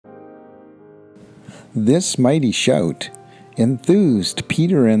This mighty shout enthused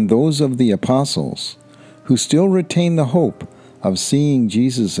Peter and those of the apostles, who still retained the hope of seeing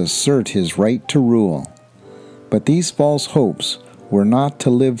Jesus assert his right to rule. But these false hopes were not to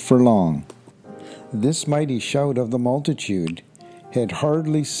live for long. This mighty shout of the multitude had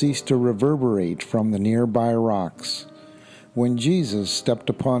hardly ceased to reverberate from the nearby rocks, when Jesus stepped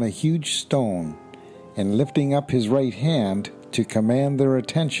upon a huge stone, and lifting up his right hand to command their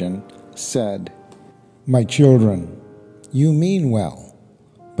attention, said, "My children, you mean well,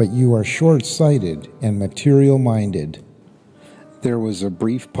 but you are short-sighted and material-minded." There was a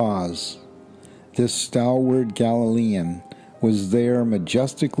brief pause. This stalwart Galilean was there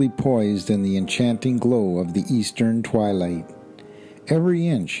majestically poised in the enchanting glow of the eastern twilight. Every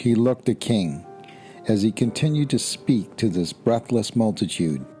inch he looked a king, as he continued to speak to this breathless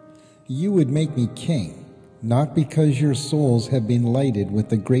multitude. "You would make me king, not because your souls have been lighted with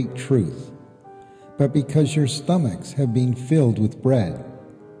the great truth, but because your stomachs have been filled with bread.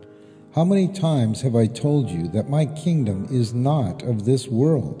 How many times have I told you that my kingdom is not of this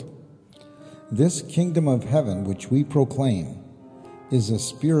world? This kingdom of heaven which we proclaim is a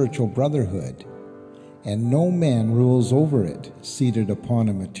spiritual brotherhood, and no man rules over it seated upon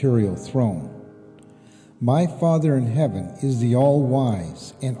a material throne. My Father in heaven is the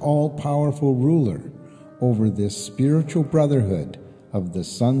all-wise and all-powerful ruler over this spiritual brotherhood of the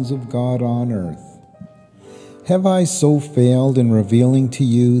sons of God on earth. Have I so failed in revealing to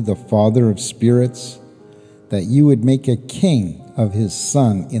you the Father of spirits, that you would make a king of his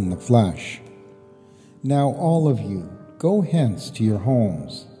Son in the flesh? Now all of you, go hence to your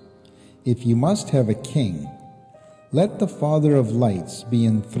homes. If you must have a king, let the Father of lights be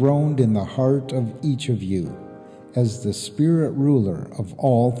enthroned in the heart of each of you, as the Spirit ruler of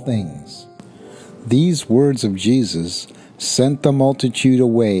all things." These words of Jesus sent the multitude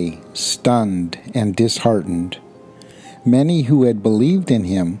away, stunned and disheartened. Many who had believed in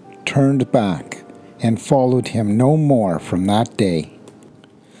him turned back and followed him no more from that day.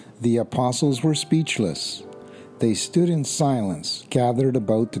 The apostles were speechless. They stood in silence, gathered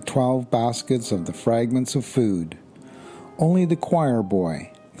about the 12 baskets of the fragments of food. Only the choir boy,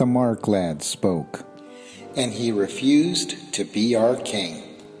 the Mark lad, spoke, "And he refused to be our king."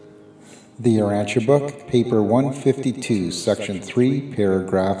 The Urantia Book, paper 152, section 3,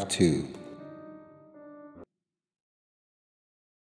 paragraph 2.